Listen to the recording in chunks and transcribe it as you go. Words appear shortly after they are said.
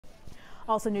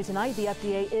Also new tonight, the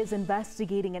FDA is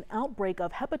investigating an outbreak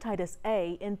of hepatitis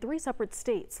A in 3 separate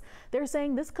states. They're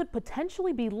saying this could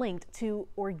potentially be linked to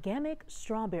organic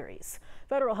strawberries.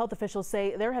 Federal health officials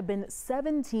say there have been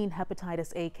 17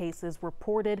 hepatitis A cases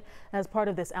reported as part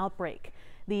of this outbreak.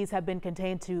 These have been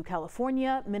contained to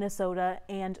California, Minnesota,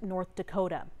 and North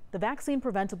Dakota. The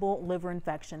vaccine-preventable liver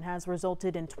infection has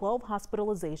resulted in 12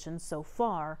 hospitalizations so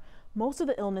far. Most of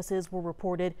the illnesses were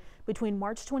reported between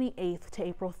March 28th to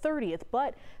April 30th,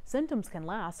 but symptoms can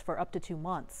last for up to 2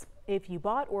 months. If you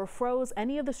bought or froze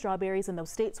any of the strawberries in those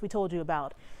states we told you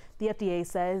about, the FDA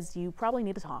says you probably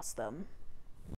need to toss them.